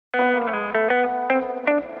Hey,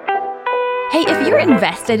 if you're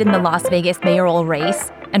invested in the Las Vegas mayoral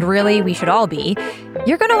race, and really we should all be,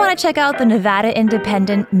 you're going to want to check out the Nevada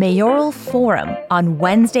Independent Mayoral Forum on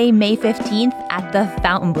Wednesday, May 15th at the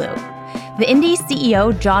Fontainebleau. The Indy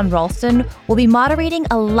CEO, John Ralston, will be moderating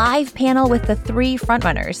a live panel with the three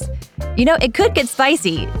frontrunners. You know, it could get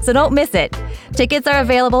spicy, so don't miss it. Tickets are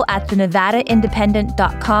available at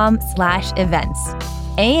thenevadaindependent.com/events.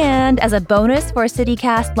 And as a bonus for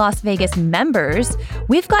CityCast Las Vegas members,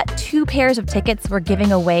 we've got 2 pairs of tickets we're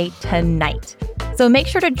giving away tonight. So make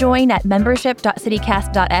sure to join at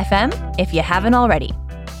membership.citycast.fm if you haven't already.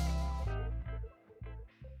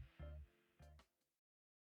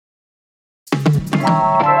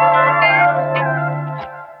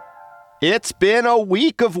 It's been a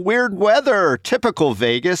week of weird weather. Typical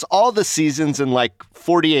Vegas, all the seasons in like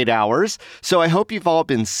 48 hours. So I hope you've all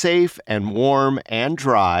been safe and warm and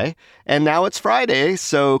dry. And now it's Friday,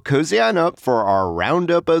 so cozy on up for our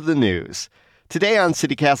roundup of the news. Today on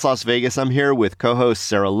CityCast Las Vegas, I'm here with co-host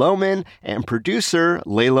Sarah Lohman and producer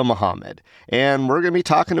Layla Muhammad. And we're going to be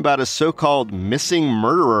talking about a so-called missing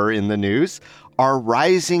murderer in the news, our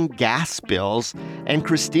rising gas bills, and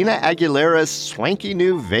Xtina Aguilera's swanky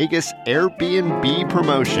new Vegas Airbnb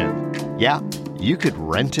promotion. Yeah, you could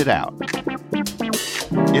rent it out.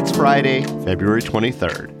 It's Friday, February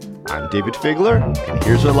 23rd. I'm David Figler, and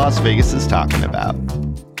here's what Las Vegas is talking about.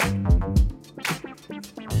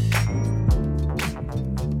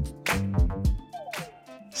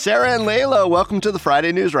 Sarah and Layla, welcome to the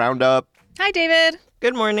Friday News Roundup. Hi, David.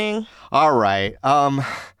 Good morning. All right.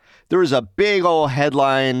 There was a big old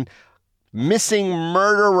headline, missing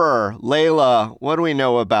murderer. Layla, what do we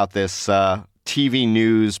know about this TV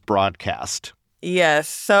news broadcast? Yes,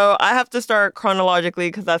 so I have to start chronologically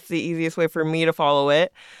because that's the easiest way for me to follow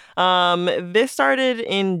it. This started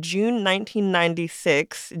in June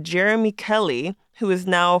 1996. Jeremy Kelly, who is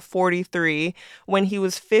now 43, when he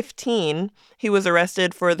was 15, he was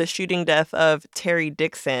arrested for the shooting death of Terry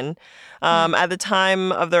Dixon. At the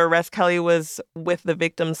time of the arrest, Kelly was with the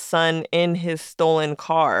victim's son in his stolen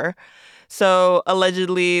car. So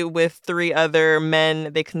allegedly, with 3 other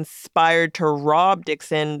men, they conspired to rob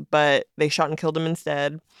Dixon, but they shot and killed him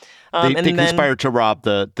instead. They conspired to rob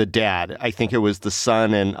the dad. I think it was the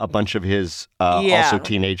son and a bunch of his also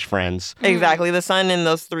teenage friends. Exactly, the son and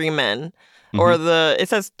those 3 men. Or it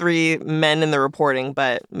says 3 men in the reporting,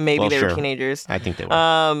 but maybe they were teenagers. I think they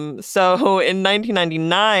were. So in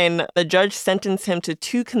 1999, the judge sentenced him to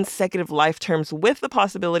 2 consecutive life terms with the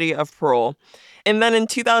possibility of parole. And then in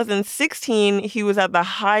 2016, he was at the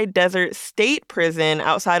High Desert State Prison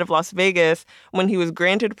outside of Las Vegas when he was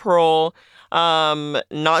granted parole.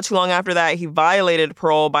 Not too long after that, he violated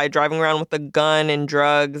parole by driving around with a gun and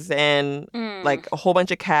drugs and like a whole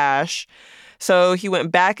bunch of cash. So he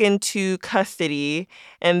went back into custody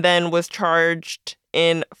and then was charged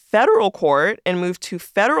in federal court and moved to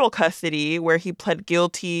federal custody where he pled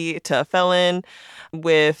guilty to a felon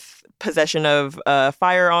with possession of a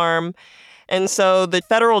firearm. And so the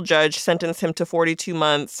federal judge sentenced him to 42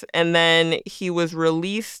 months, and then he was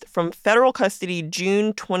released from federal custody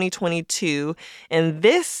June 2022. And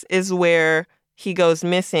this is where he goes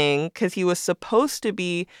missing because he was supposed to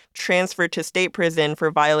be transferred to state prison for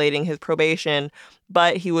violating his probation,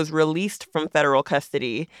 but he was released from federal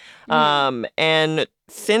custody. And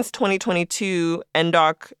since 2022,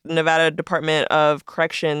 NDOC, Nevada Department of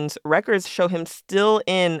Corrections, records show him still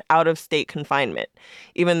in out-of-state confinement,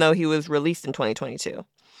 even though he was released in 2022.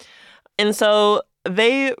 And so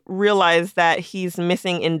they realize that he's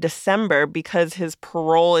missing in December because his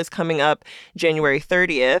parole is coming up January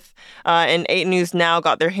 30th. And 8 News Now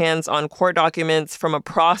got their hands on court documents from a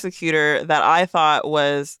prosecutor that I thought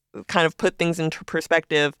was kind of put things into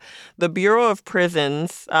perspective. The Bureau of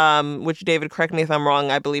Prisons, which, David, correct me if I'm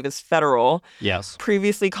wrong, I believe is federal. Yes.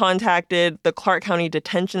 Previously contacted the Clark County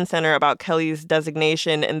Detention Center about Kelly's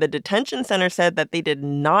designation, and the detention center said that they did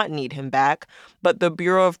not need him back, but the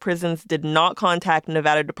Bureau of Prisons did not contact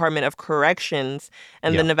Nevada Department of Corrections,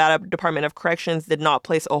 and the Nevada Department of Corrections did not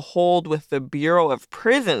place a hold with the Bureau of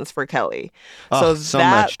Prisons for Kelly. So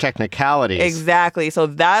much technicalities. Exactly. So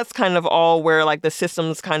that's kind of all where like the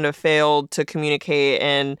systems kind of failed to communicate,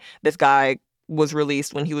 and this guy was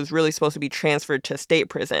released when he was really supposed to be transferred to state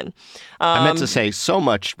prison. I meant to say so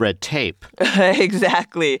much red tape.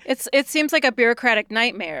 Exactly. It seems like a bureaucratic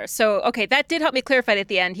nightmare. So, okay, that did help me clarify it at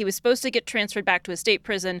the end. He was supposed to get transferred back to a state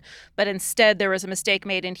prison, but instead there was a mistake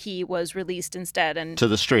made and he was released instead. And to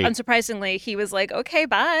the street. Unsurprisingly, he was like, okay,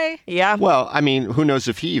 bye. Yeah. Well, I mean, who knows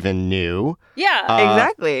if he even knew? Yeah.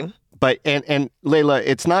 Exactly. But and Layla,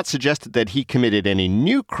 it's not suggested that he committed any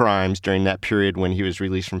new crimes during that period when he was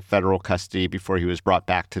released from federal custody before he was brought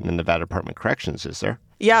back to the Nevada Department of Corrections, is there?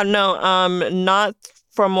 Yeah, no, not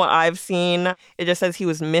from what I've seen. It just says he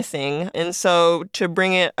was missing. And so to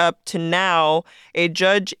bring it up to now, a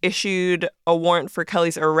judge issued a warrant for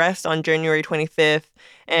Kelly's arrest on January 25th,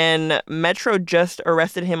 and Metro just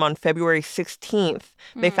arrested him on February 16th.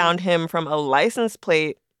 They found him from a license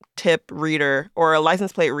plate reader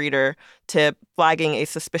tip flagging a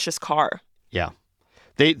suspicious car. Yeah.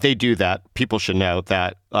 They do that. People should know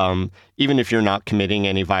that even if you're not committing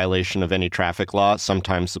any violation of any traffic law,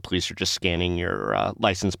 sometimes the police are just scanning your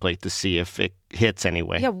license plate to see if it hits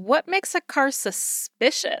anyway. Yeah, what makes a car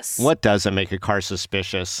suspicious? What doesn't make a car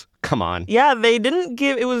suspicious? Come on. Yeah, they didn't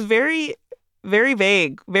give, it was very, very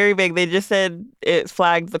vague, very vague. They just said it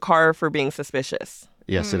flagged the car for being suspicious.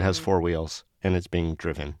 Yes, it has 4 wheels and it's being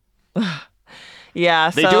driven.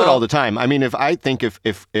 Yeah, They do it all the time. I mean, if I've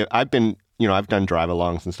been, I've done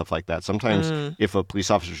drive-alongs and stuff like that. Sometimes if a police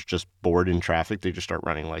officer's just bored in traffic, they just start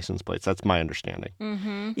running license plates. That's my understanding.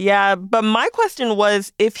 Mm-hmm. Yeah, but my question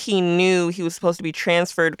was if he knew he was supposed to be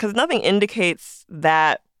transferred, because nothing indicates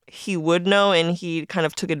that he would know and he kind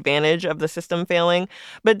of took advantage of the system failing.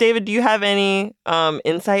 But David, do you have any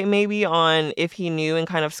insight maybe on if he knew and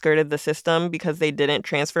kind of skirted the system because they didn't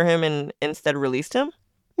transfer him and instead released him?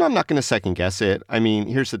 No, I'm not going to second guess it. I mean,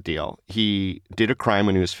 here's the deal. He did a crime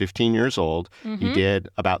when he was 15 years old. He did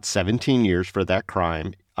about 17 years for that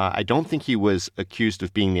crime. I don't think he was accused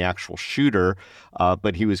of being the actual shooter,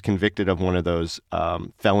 but he was convicted of one of those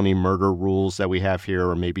felony murder rules that we have here,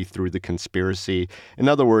 or maybe through the conspiracy. In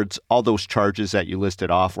other words, all those charges that you listed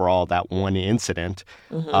off were all that one incident.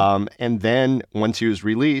 And then once he was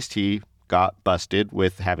released, he got busted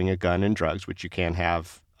with having a gun and drugs, which you can't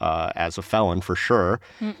have as a felon for sure.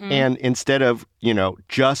 And instead of,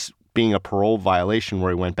 just being a parole violation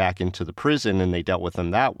where he went back into the prison and they dealt with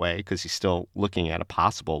him that way, because he's still looking at a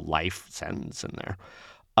possible life sentence in there,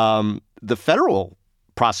 the federal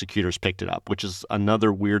prosecutors picked it up, which is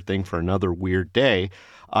another weird thing for another weird day.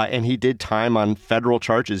 And he did time on federal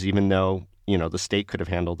charges, even though, the state could have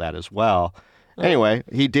handled that as well. Anyway,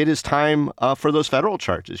 he did his time for those federal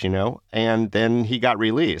charges, and then he got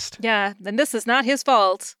released. Yeah, then this is not his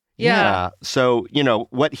fault. Yeah. So,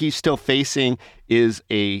 what he's still facing is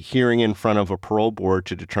a hearing in front of a parole board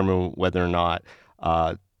to determine whether or not,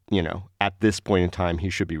 at this point in time, he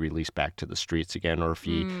should be released back to the streets again, or if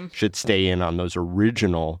he should stay in on those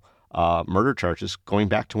original murder charges going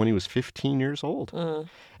back to when he was 15 years old.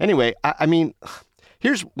 Anyway, I mean...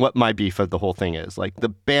 Here's what my beef of the whole thing is. Like the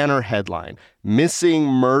banner headline, missing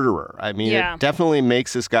murderer. I mean, It definitely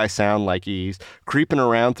makes this guy sound like he's creeping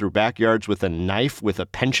around through backyards with a knife with a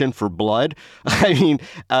penchant for blood. I mean,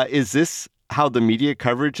 is this how the media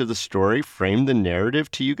coverage of the story framed the narrative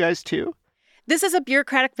to you guys too? This is a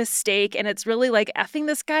bureaucratic mistake, and it's really like effing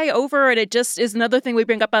this guy over. And it just is another thing we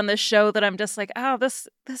bring up on this show that I'm just like, oh, this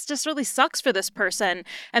just really sucks for this person.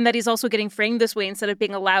 And that he's also getting framed this way instead of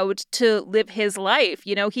being allowed to live his life.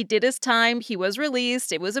 He did his time. He was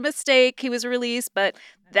released. It was a mistake. He was released, but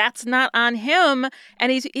that's not on him.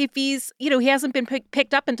 And he hasn't been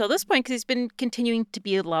picked up until this point because he's been continuing to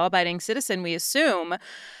be a law-abiding citizen, we assume.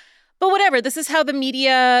 But whatever, this is how the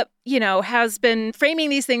media, has been framing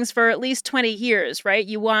these things for at least 20 years, right?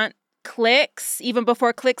 You want clicks. Even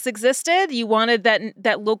before clicks existed, you wanted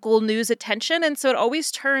that local news attention. And so it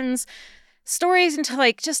always turns stories into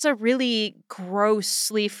like just a really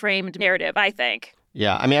grossly framed narrative, I think.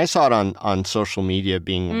 Yeah, I mean, I saw it on social media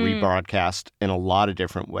being rebroadcast in a lot of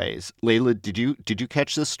different ways. Layla, did you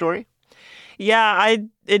catch this story? Yeah,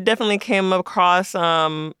 it definitely came across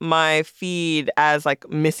my feed as like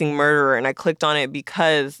missing murderer, and I clicked on it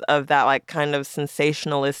because of that like kind of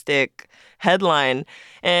sensationalistic headline.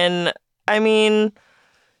 And I mean,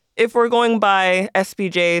 if we're going by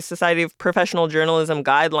SPJ, Society of Professional Journalism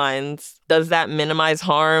guidelines, does that minimize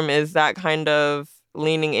harm? Is that kind of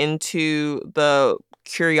leaning into the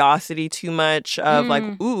curiosity too much of like,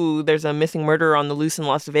 ooh, there's a missing murderer on the loose in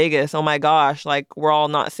Las Vegas. Oh my gosh, like we're all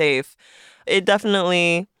not safe. It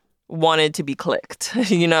definitely wanted to be clicked,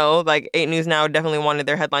 like 8 News Now definitely wanted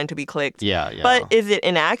their headline to be clicked. Yeah. But is it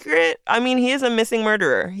inaccurate? I mean, he is a missing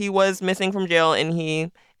murderer. He was missing from jail and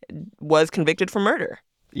he was convicted for murder.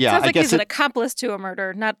 Yeah, sounds like he's an accomplice to a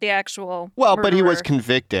murder, not the actual murderer. But he was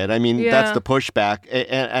convicted. I mean, that's the pushback.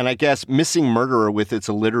 And I guess missing murderer with its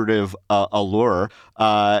alliterative allure,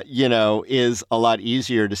 is a lot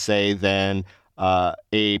easier to say than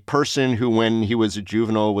a person who, when he was a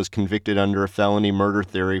juvenile, was convicted under a felony murder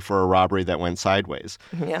theory for a robbery that went sideways.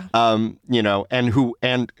 Yeah. And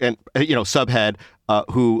subhead,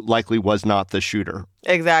 who likely was not the shooter.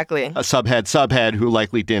 Exactly. A subhead, who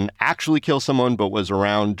likely didn't actually kill someone, but was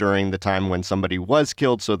around during the time when somebody was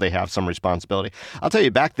killed, so they have some responsibility. I'll tell you,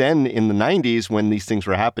 back then in the 90s, when these things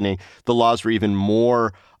were happening, the laws were even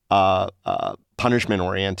more punishment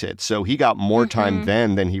oriented. So he got more time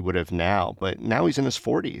then than he would have now. But now he's in his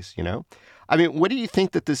 40s, I mean, what do you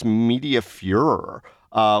think that this media furor,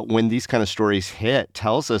 when these kind of stories hit,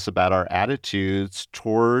 tells us about our attitudes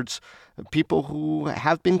towards people who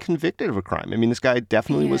have been convicted of a crime? I mean, this guy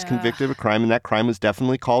definitely was convicted of a crime, and that crime was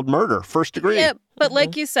definitely called murder, first degree. Yeah, but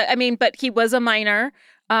like you said, but he was a minor.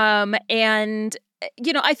 And,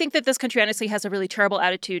 I think that this country honestly has a really terrible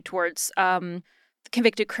attitude towards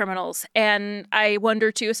convicted criminals. And I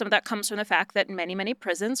wonder, too, some of that comes from the fact that many, many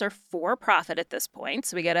prisons are for profit at this point.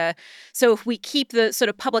 So if we keep the sort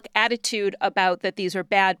of public attitude about that these are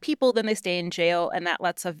bad people, then they stay in jail, and that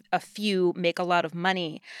lets a few make a lot of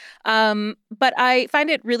money. But I find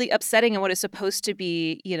it really upsetting in what is supposed to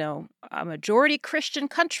be, a majority Christian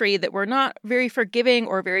country that we're not very forgiving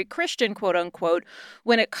or very Christian, quote unquote,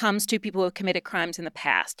 when it comes to people who have committed crimes in the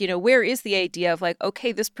past. Where is the idea of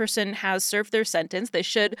okay, this person has served their sentence. They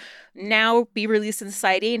should now be released in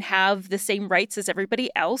society and have the same rights as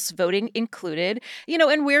everybody else, voting included.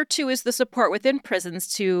 And where too is the support within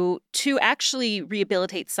prisons to actually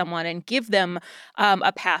rehabilitate someone and give them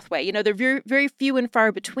a pathway. They're very, very few and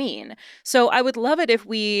far between. So I would love it if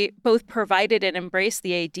we both provided and embraced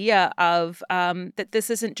the idea of that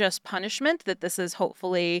this isn't just punishment, that this is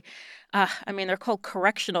hopefully they're called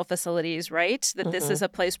correctional facilities, right? That this is a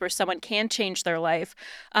place where someone can change their life.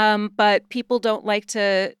 But people don't like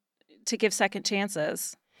to give second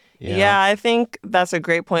chances. Yeah, I think that's a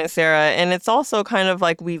great point, Sarah. And it's also kind of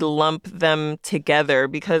like we lump them together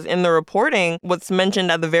because in the reporting, what's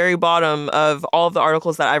mentioned at the very bottom of all of the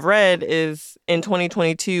articles that I've read is in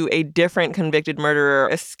 2022, a different convicted murderer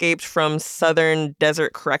escaped from Southern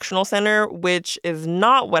Desert Correctional Center, which is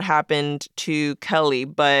not what happened to Kelly,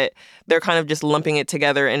 but they're kind of just lumping it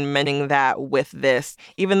together and mentioning that with this,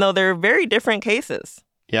 even though they're very different cases.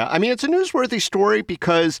 Yeah, I mean, it's a newsworthy story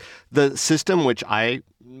because the system, which I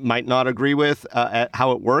might not agree with at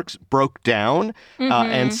how it works, broke down.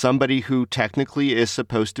 And somebody who technically is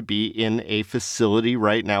supposed to be in a facility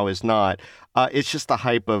right now is not. It's just the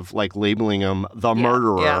hype of labeling him the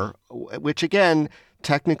murderer, which again,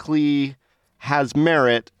 technically has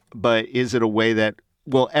merit, but is it a way that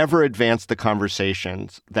will ever advance the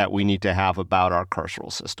conversations that we need to have about our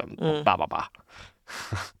carceral system? Bah, bah, bah.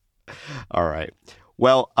 All right.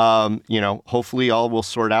 Well, hopefully all will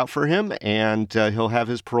sort out for him and he'll have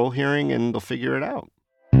his parole hearing and they'll figure it out.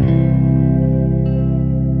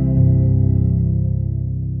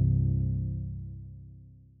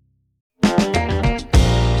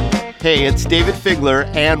 Hey, it's David Figler,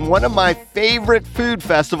 and one of my favorite food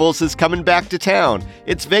festivals is coming back to town.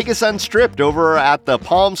 It's Vegas Unstripped over at the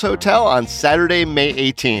Palms Hotel on Saturday, May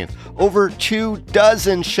 18th. Over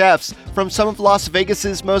 24 chefs from some of Las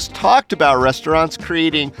Vegas's most talked about restaurants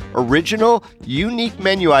creating original, unique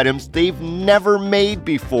menu items they've never made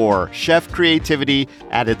before. Chef creativity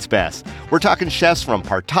at its best. We're talking chefs from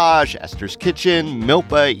Partage, Esther's Kitchen,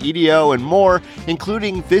 Milpa, EDO, and more,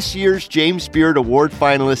 including this year's James Beard Award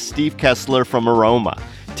finalist Steve Kessler from Aroma.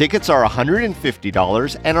 Tickets are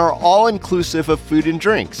 $150 and are all-inclusive of food and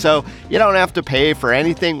drink, so you don't have to pay for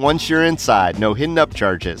anything once you're inside. No hidden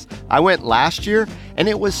upcharges. I went last year, and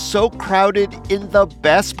it was so crowded in the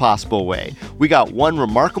best possible way. We got one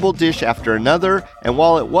remarkable dish after another, and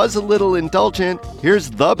while it was a little indulgent, here's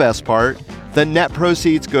the best part. The net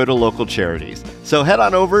proceeds go to local charities. So head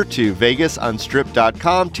on over to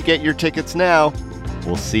vegasunstrip.com to get your tickets now.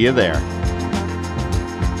 We'll see you there.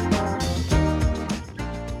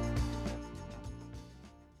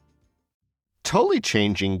 Totally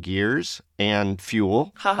changing gears and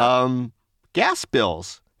fuel. Gas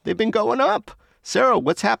bills, they've been going up. Sarah,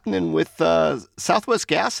 what's happening with Southwest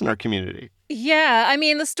Gas in our community? Yeah, I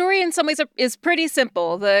mean, the story in some ways is pretty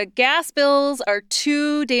simple. The gas bills are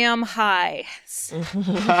too damn high.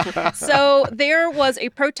 So there was a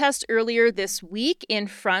protest earlier this week in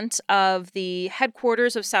front of the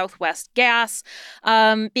headquarters of Southwest Gas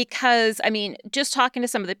because, I mean, just talking to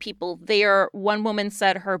some of the people there, one woman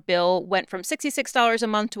said her bill went from $66 a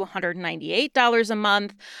month to $198 a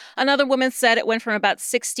month. Another woman said it went from about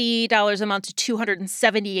 $60 a month to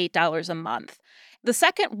 $278 a month. The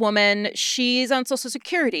second woman, she's on Social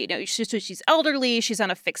Security. She's elderly. She's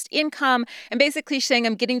on a fixed income. And basically she's saying,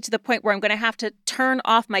 I'm getting to the point where I'm going to have to turn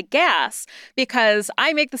off my gas because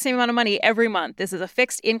I make the same amount of money every month. This is a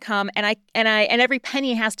fixed income, and every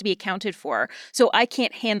penny has to be accounted for. So I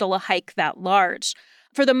can't handle a hike that large.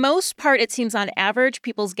 For the most part, it seems on average,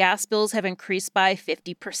 people's gas bills have increased by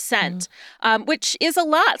 50%, which is a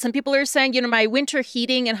lot. Some people are saying, my winter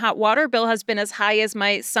heating and hot water bill has been as high as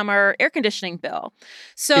my summer air conditioning bill.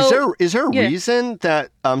 So is there a reason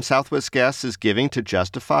that Southwest Gas is giving to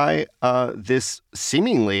justify this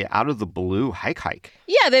seemingly out of the blue hike?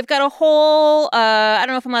 Yeah, they've got a whole, I don't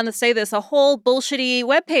know if I'm allowed to say this, a whole bullshitty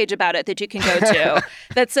webpage about it that you can go to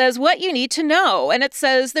that says what you need to know. And it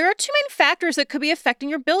says there are two main factors that could be affecting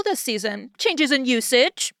your bill this season. Changes in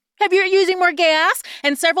usage. Have you using more gas?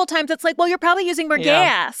 And several times it's like, well, you're probably using more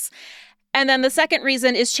gas. And then the second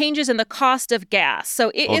reason is changes in the cost of gas.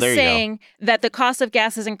 So it is saying that the cost of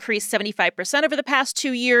gas has increased 75% over the past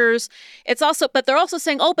 2 years. But they're also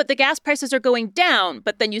saying, but the gas prices are going down.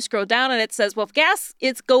 But then you scroll down and it says, well, if gas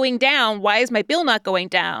is going down, why is my bill not going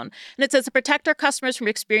down? And it says to protect our customers from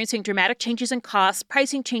experiencing dramatic changes in costs,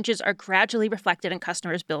 pricing changes are gradually reflected in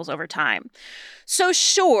customers' bills over time. So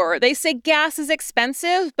sure, they say gas is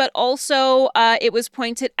expensive, but also it was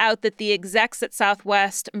pointed out that the execs at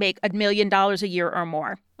Southwest make $1 million a year or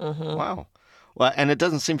more. Mm-hmm. Wow. Well, and it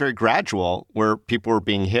doesn't seem very gradual where people are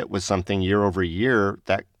being hit with something year over year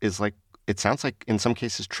that is like, it sounds like in some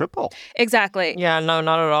cases triple. Exactly. Yeah, no,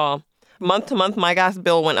 not at all. Month to month, my gas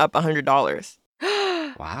bill went up $100.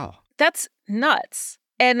 Wow. That's nuts.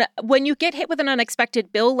 And when you get hit with an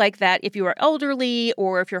unexpected bill like that, if you are elderly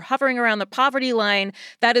or if you're hovering around the poverty line,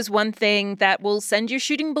 that is one thing that will send you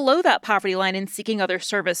shooting below that poverty line and seeking other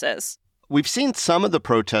services. We've seen some of the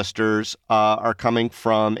protesters are coming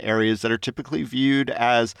from areas that are typically viewed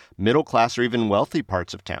as middle class or even wealthy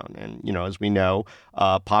parts of town. And, as we know,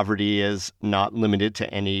 poverty is not limited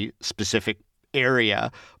to any specific area.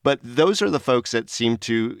 But those are the folks that seem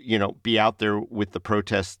to, be out there with the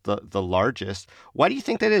protests the largest. Why do you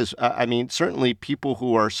think that is? Certainly people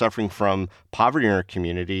who are suffering from poverty in our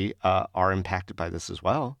community are impacted by this as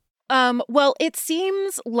well. Well, it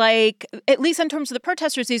seems like, at least in terms of the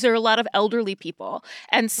protesters, these are a lot of elderly people.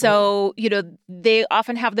 And so, they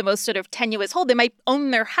often have the most sort of tenuous hold. They might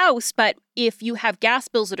own their house, but if you have gas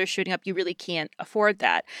bills that are shooting up, you really can't afford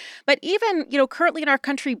that. But even, currently in our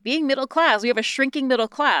country, being middle class, we have a shrinking middle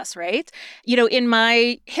class, right? In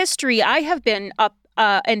my history, I have been up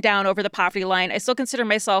and down over the poverty line. I still consider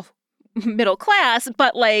myself middle class,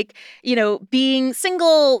 but being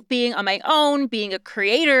single, being on my own, being a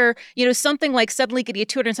creator, something like suddenly getting a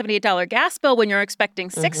 $278 gas bill when you're expecting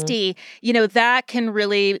 60, that can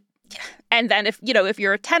really, and then if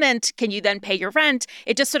you're a tenant, can you then pay your rent?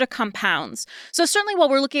 It just sort of compounds. So certainly while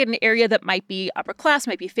we're looking at an area that might be upper class,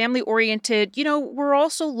 might be family oriented, we're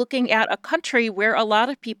also looking at a country where a lot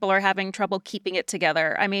of people are having trouble keeping it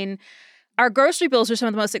together. Our grocery bills are some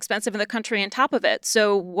of the most expensive in the country on top of it.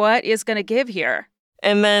 So what is going to give here?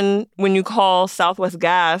 And then when you call Southwest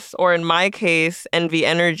Gas, or in my case, NV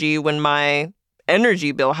Energy, when my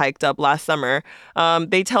energy bill hiked up last summer,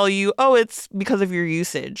 they tell you, it's because of your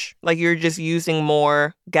usage. Like you're just using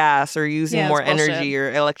more gas or using more energy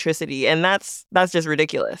or electricity. And that's just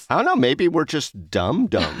ridiculous. I don't know. Maybe we're just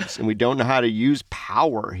dum-dums and we don't know how to use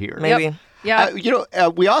power here. Maybe. Yep. Yeah.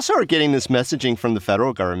 We also are getting this messaging from the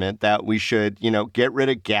federal government that we should, get rid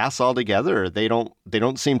of gas altogether. They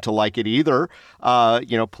don't seem to like it either.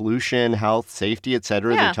 Pollution, health, safety, et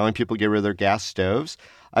cetera. Yeah. They're telling people to get rid of their gas stoves.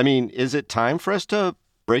 Is it time for us to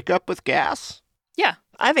break up with gas? Yeah.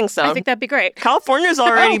 I think so. I think that'd be great. California's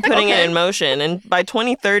already putting it in motion. And by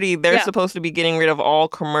 2030, they're supposed to be getting rid of all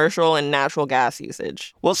commercial and natural gas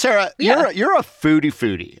usage. Well, Sarah, you're a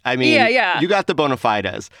foodie. You got the bona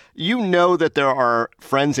fides. You know that there are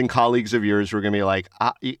friends and colleagues of yours who are going to be like,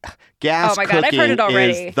 gas cooking I've heard it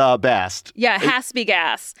already. Is the best. Yeah, it has to be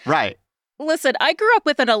gas. Right. Listen, I grew up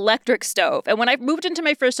with an electric stove, and when I moved into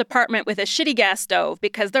my first apartment with a shitty gas stove,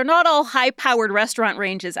 because they're not all high-powered restaurant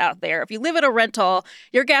ranges out there. If you live at a rental,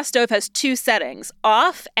 your gas stove has 2 settings,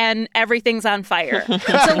 off and everything's on fire. So,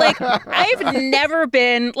 I've never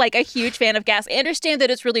been, a huge fan of gas. I understand that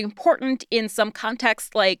it's really important in some contexts,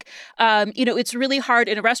 it's really hard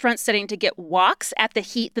in a restaurant setting to get woks at the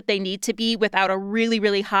heat that they need to be without a really,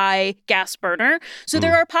 really high gas burner. So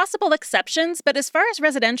there are possible exceptions, but as far as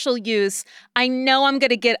residential use, I know I'm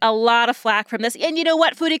going to get a lot of flack from this. And you know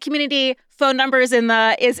what, foodie community, phone number is in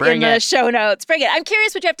the show notes. Bring it. I'm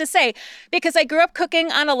curious what you have to say because I grew up cooking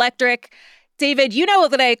on electric. David, you know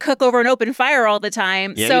that I cook over an open fire all the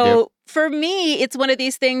time. Yeah, so For me, it's one of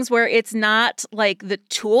these things where it's not like the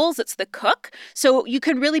tools, it's the cook. So you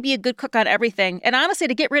can really be a good cook on everything. And honestly,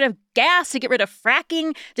 to get rid of gas, to get rid of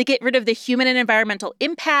fracking, to get rid of the human and environmental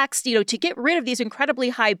impacts, to get rid of these incredibly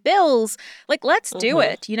high bills, like, let's do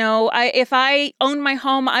it. If I owned my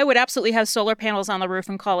home, I would absolutely have solar panels on the roof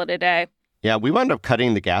and call it a day. Yeah, we wound up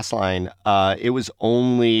cutting the gas line. It was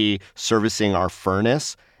only servicing our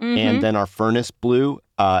furnace, and then our furnace blew,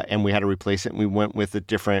 and we had to replace it, and we went with a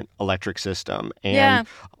different electric system. And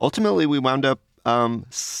ultimately, we wound up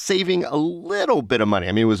saving a little bit of money.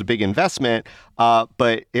 I mean, it was a big investment,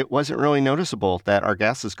 but it wasn't really noticeable that our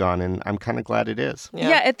gas is gone, and I'm kind of glad it is.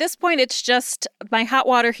 Yeah, at this point, it's just my hot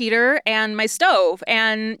water heater and my stove.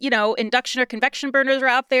 And, induction or convection burners are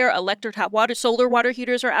out there, electric hot water, solar water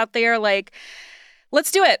heaters are out there. Like,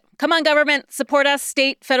 let's do it. Come on, government, support us,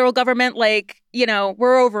 state, federal government. Like,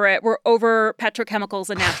 we're over it. We're over petrochemicals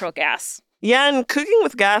and natural gas. Yeah, and cooking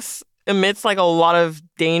with gas emits like a lot of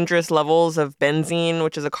dangerous levels of benzene,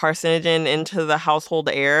 which is a carcinogen, into the household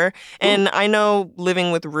air. And I know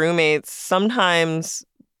living with roommates, sometimes,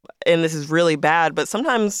 and this is really bad, but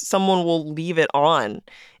sometimes someone will leave it on.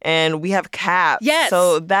 And we have cats. Yes.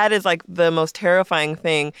 So that is like the most terrifying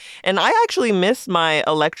thing. And I actually miss my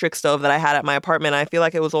electric stove that I had at my apartment. I feel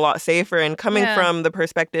like it was a lot safer. And coming from the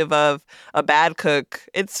perspective of a bad cook,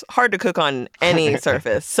 it's hard to cook on any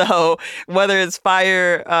surface. So whether it's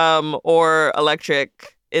fire or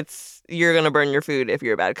electric, you're going to burn your food if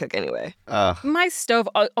you're a bad cook anyway. My stove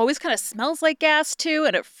always kind of smells like gas, too,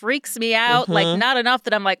 and it freaks me out. Like, not enough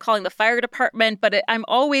that I'm, like, calling the fire department, but I'm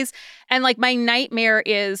always... And, like, my nightmare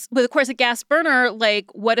is, with, of course, a gas burner,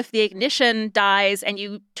 like, what if the ignition dies and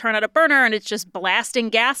you turn out a burner and it's just blasting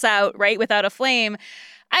gas out, right, without a flame?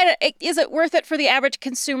 Is it worth it for the average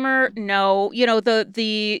consumer? No.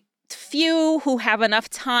 The few who have enough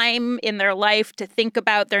time in their life to think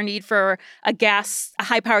about their need for a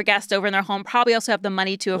high-power gas stove in their home probably also have the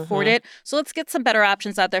money to afford it. So let's get some better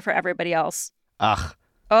options out there for everybody else.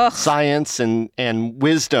 Science and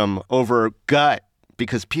wisdom over gut,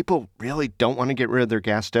 because people really don't want to get rid of their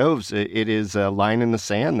gas stoves. It is a line in the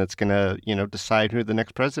sand that's going to, decide who the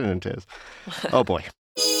next president is. Oh, boy.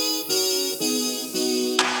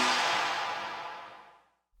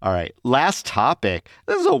 All right, last topic.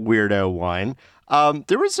 This is a weirdo one.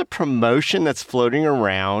 There was a promotion that's floating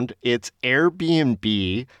around. It's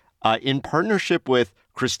Airbnb in partnership with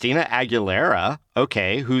Xtina Aguilera,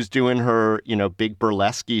 who's doing her, big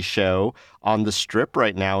burlesque show on the Strip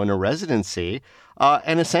right now in a residency.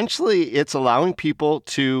 And essentially, it's allowing people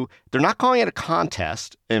to, they're not calling it a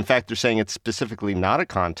contest. In fact, they're saying it's specifically not a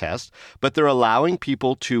contest, but they're allowing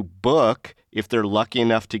people to book, if they're lucky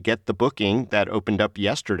enough to get the booking that opened up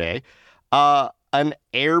yesterday, an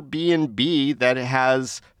Airbnb that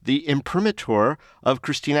has the imprimatur of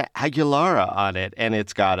Xtina Aguilera on it. And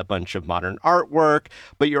it's got a bunch of modern artwork,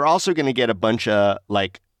 but you're also going to get a bunch of,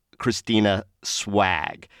 like, Xtina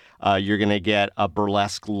swag. You're going to get a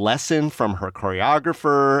burlesque lesson from her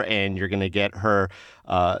choreographer, and you're going to get her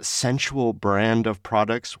sensual brand of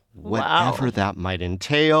products, whatever that might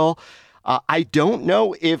entail. I don't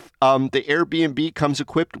know if the Airbnb comes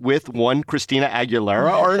equipped with one Xtina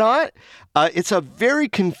Aguilera or not. It's a very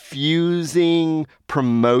confusing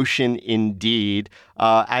promotion indeed.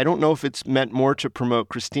 I don't know if it's meant more to promote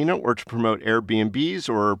Xtina or to promote Airbnbs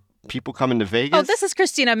or people coming to Vegas. Oh, this is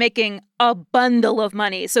Xtina making a bundle of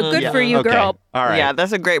money. So good for you, girl. All right. Yeah,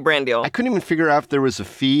 that's a great brand deal. I couldn't even figure out if there was a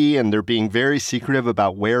fee, and they're being very secretive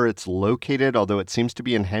about where it's located, although it seems to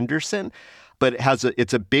be in Henderson. But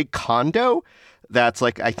it's a big condo that's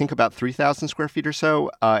like, I think about 3,000 square feet or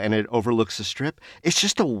so, and it overlooks the Strip. It's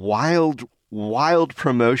just a wild, wild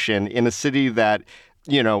promotion in a city that,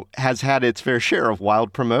 has had its fair share of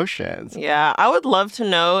wild promotions. Yeah, I would love to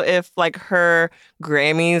know if, like, her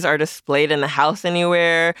Grammys are displayed in the house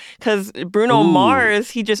anywhere. Because Bruno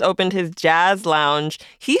Mars, he just opened his jazz lounge.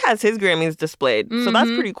 He has his Grammys displayed. So that's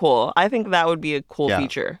pretty cool. I think that would be a cool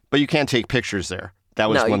feature. But you can't take pictures there. That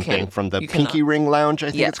was one thing from the Pinky Ring Lounge, I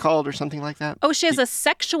think it's called, or something like that. Oh, she has a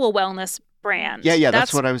sexual wellness brand. Yeah,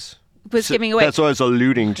 that's what I was giving away. That's what I was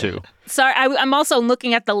alluding to. Sorry, I'm also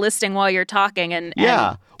looking at the listing while you're talking and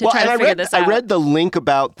to try to figure this out. I read the link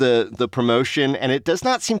about the promotion, and it does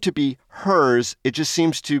not seem to be hers. It just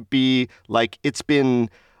seems to be like it's been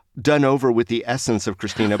done over with the essence of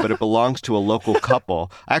Xtina, but it belongs to a local couple.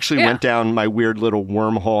 I actually went down my weird little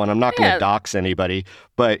wormhole, and I'm not going to dox anybody,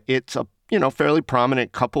 but it's a fairly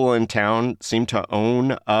prominent couple in town seem to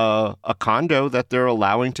own a condo that they're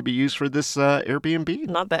allowing to be used for this Airbnb.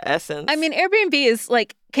 Not the essence. I mean, Airbnb is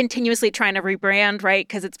like continuously trying to rebrand, right?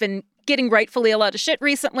 Because it's been getting rightfully a lot of shit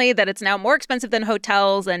recently, that it's now more expensive than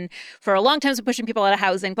hotels, and for a long time it's been pushing people out of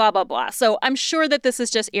housing, blah, blah, blah. So I'm sure that this is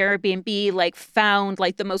just Airbnb, like, found,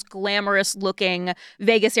 like, the most glamorous looking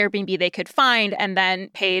Vegas Airbnb they could find and then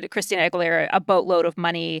paid Christina Aguilera a boatload of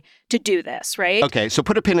money to do this, right? Okay, so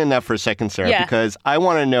put a pin in that for a second, Sarah, Yeah. because I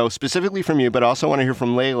want to know specifically from you, but also want to hear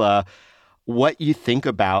from Layla, what you think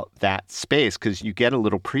about that space, because you get a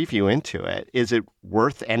little preview into it. Is it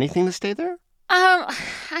worth anything to stay there?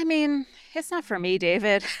 I mean, it's not for me,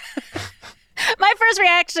 David. My first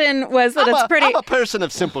reaction was that it's pretty. I'm a person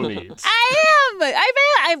of simple needs. I am.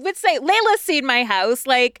 I would say Layla's seen my house.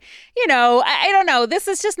 Like, you know, I don't know. This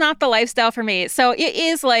is just not the lifestyle for me. So it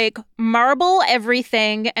is like marble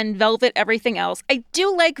everything and velvet everything else. I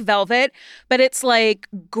do like velvet, but it's like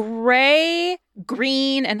gray,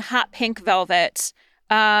 green, and hot pink velvet.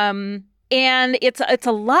 And it's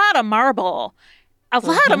a lot of marble. A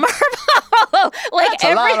lot of marble. Like That's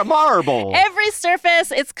a lot of marble. Every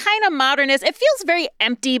surface, it's kind of modernist. It feels very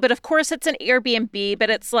empty, but of course it's an Airbnb, but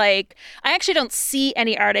it's like, I actually don't see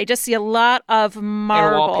any art. I just see a lot of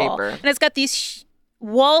marble. And wallpaper. And it's got these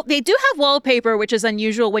they do have wallpaper, which is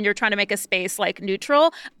unusual when you're trying to make a space like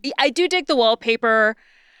neutral. I do dig the wallpaper.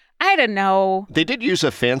 I don't know. They did use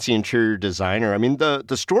a fancy interior designer. I mean, the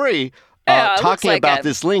story Yeah, it looks talking like about it.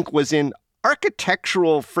 this link was in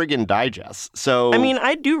Architectural friggin' Digest. So I mean,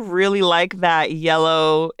 I do really like that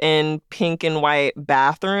yellow and pink and white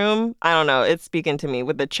bathroom. I don't know. It's speaking to me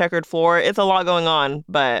with the checkered floor. It's a lot going on,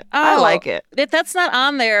 but I like it. That's not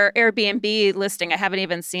on their Airbnb listing. I haven't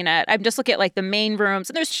even seen it. I'm just looking at like the main rooms,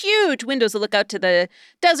 and there's huge windows that look out to the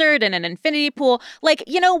desert and an infinity pool. Like,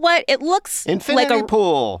 you know what? It looks infinity like a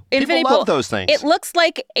pool. Infinity People pool. love those things. It looks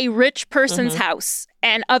like a rich person's house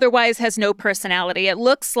and otherwise has no personality. It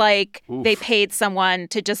looks like they paid someone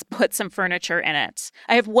to just put some furniture in it.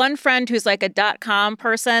 I have one friend who's like a .com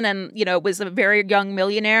person and, you know, was a very young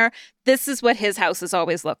millionaire. This is what his houses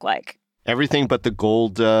always look like. Everything but the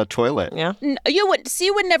gold toilet. Yeah. You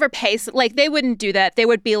would never pay, like, they wouldn't do that. They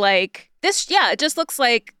would be like, it just looks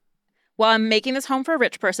like, well, I'm making this home for a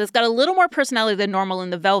rich person. It's got a little more personality than normal in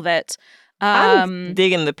the velvet. I'm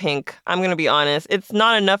digging the pink. I'm going to be honest. It's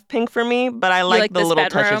not enough pink for me, but I like the this little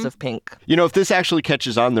bedroom? touches of pink. You know, if this actually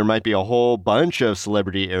catches on, there might be a whole bunch of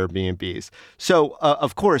celebrity Airbnbs. So,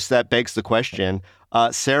 of course, that begs the question,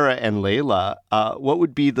 Sarah and Layla, what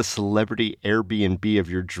would be the celebrity Airbnb of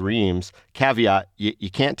your dreams? Caveat, you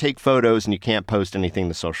can't take photos and you can't post anything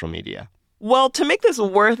to social media. Well, to make this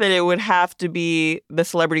worth it would have to be the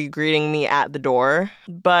celebrity greeting me at the door.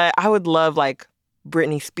 But I would love, like,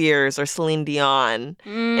 Britney Spears or Celine Dion.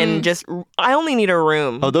 And just, I only need a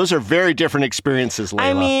room. Oh, those are very different experiences, Layla.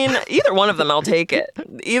 I mean, either one of them, I'll take it.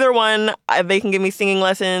 Either one, they can give me singing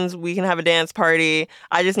lessons. We can have a dance party.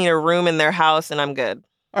 I just need a room in their house and I'm good.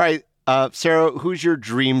 All right, Sarah, who's your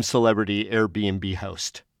dream celebrity Airbnb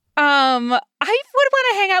host? I would want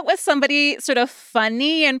to hang out with somebody sort of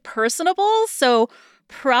funny and personable. So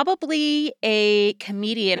probably a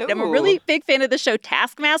comedian. I'm a really big fan of the show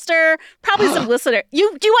Taskmaster. Probably some listener. Do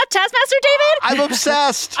you watch Taskmaster, David? I'm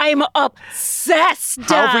obsessed. I'm obsessed.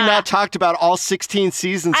 How have we not talked about all 16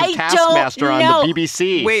 seasons of I Taskmaster don't on know. the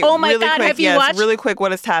BBC? Wait, Oh my really God, quick, have you watched- really quick,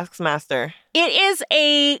 what is Taskmaster? It is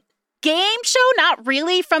a game show, not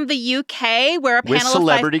really, from the UK, where a With panel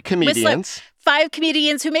celebrity of comedians. five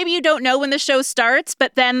comedians who maybe you don't know when the show starts,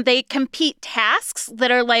 but then they compete tasks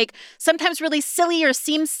that are like sometimes really silly or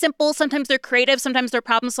seem simple. Sometimes they're creative. Sometimes they're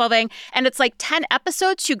problem solving. And it's like 10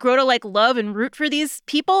 episodes. You grow to like love and root for these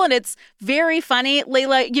people. And it's very funny.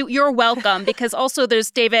 Layla, you're welcome, because also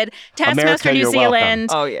there's David, Taskmaster America, New you're Zealand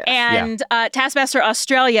welcome. Oh, yes. and Taskmaster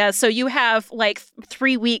Australia. So you have like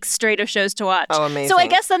 3 weeks straight of shows to watch. Oh, amazing. So I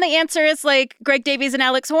guess then the answer is like Greg Davies and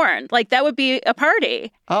Alex Horn. Like that would be a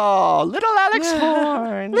party. Oh, little Alex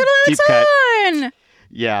Horn. Little Deep Alex cut. Horn.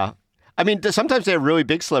 Yeah. I mean, sometimes they have really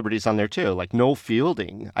big celebrities on there, too, like Noel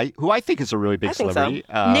Fielding, who I think is a really big I think celebrity.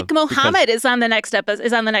 Nick Mohammed is on the next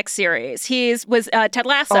series. Was Ted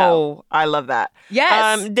Lasso. Oh, I love that.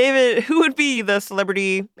 Yes. David, who would be the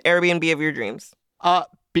celebrity Airbnb of your dreams?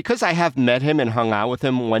 Because I have met him and hung out with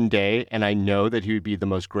him one day, and I know that he would be the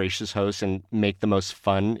most gracious host and make the most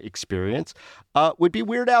fun experience, would be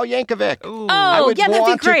Weird Al Yankovic. Ooh. I would yeah, that'd be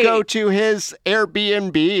want great. to go to his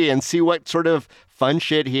Airbnb and see what sort of fun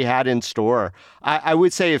shit he had in store. I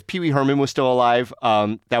would say if Pee Wee Herman was still alive,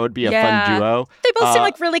 that would be a fun duo. They both seem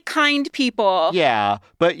like really kind people. Yeah,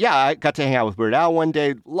 but yeah, I got to hang out with Weird Al one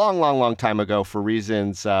day, long time ago, for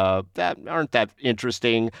reasons that aren't that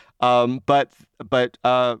interesting. But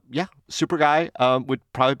yeah, super guy would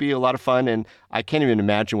probably be a lot of fun, and I can't even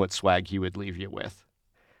imagine what swag he would leave you with.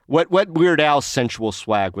 What Weird Al sensual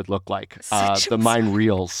swag would look like. The mind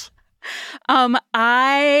reels.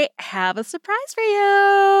 I have a surprise for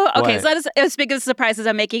you. Okay, What? it's not as big of a surprise as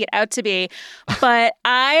I'm making it out to be, but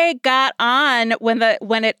I got on when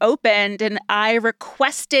it opened, and I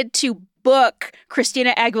requested to book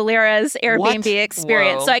Christina Aguilera's Airbnb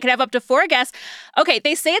experience, Whoa. so I could have up to 4 guests. Okay,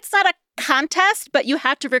 they say it's not a contest, but you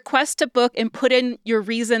have to request to book and put in your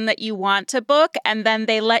reason that you want to book, and then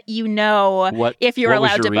they let you know if you're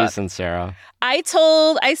allowed to book. What was your reason, Sarah? I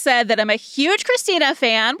said that I'm a huge Christina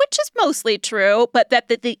fan, which is mostly true, but that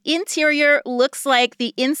the interior looks like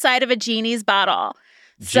the inside of a genie's bottle.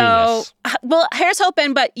 Genius. So, well, here's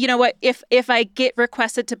hoping, but you know what? If I get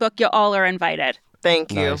requested to book, you all are invited.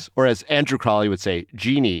 Thank you. Nice. Or as Andrew Crawley would say,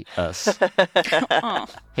 genie us. Oh.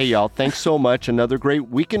 Hey, y'all, thanks so much. Another great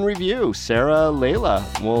week in review. Sarah, Layla,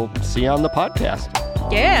 we'll see you on the podcast.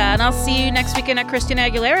 Yeah, and I'll see you next weekend at Christina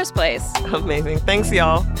Aguilera's place. Amazing. Thanks,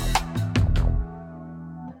 y'all.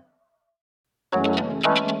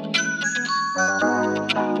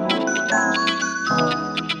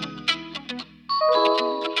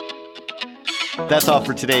 That's all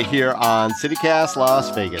for today here on CityCast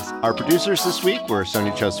Las Vegas. Our producers this week were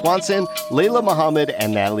Sonia Cho Swanson, Layla Muhammad,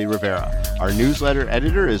 and Natalie Rivera. Our newsletter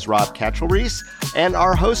editor is Rob Katchel-Reese, and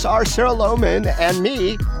our hosts are Sarah Lohman and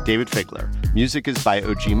me, David Figler. Music is by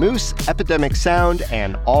OG Moose, Epidemic Sound,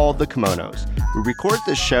 and All the Kimonos. We record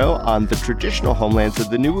this show on the traditional homelands of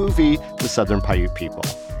the Nuuvi, the Southern Paiute people.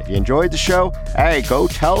 If you enjoyed the show, hey, go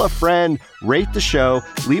tell a friend, rate the show,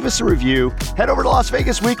 leave us a review, head over to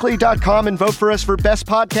LasVegasWeekly.com and vote for us for Best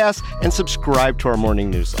Podcast, and subscribe to our morning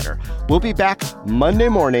newsletter. We'll be back Monday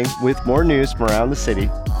morning with more news from around the city.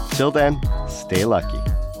 Till then, stay lucky.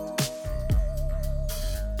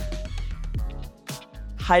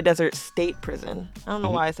 High Desert State Prison. I don't know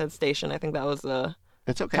why I said station. I think that was a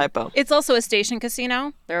It's okay. typo. It's also a station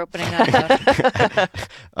casino. They're opening up.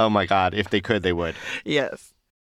 Oh my God. If they could, they would. Yes.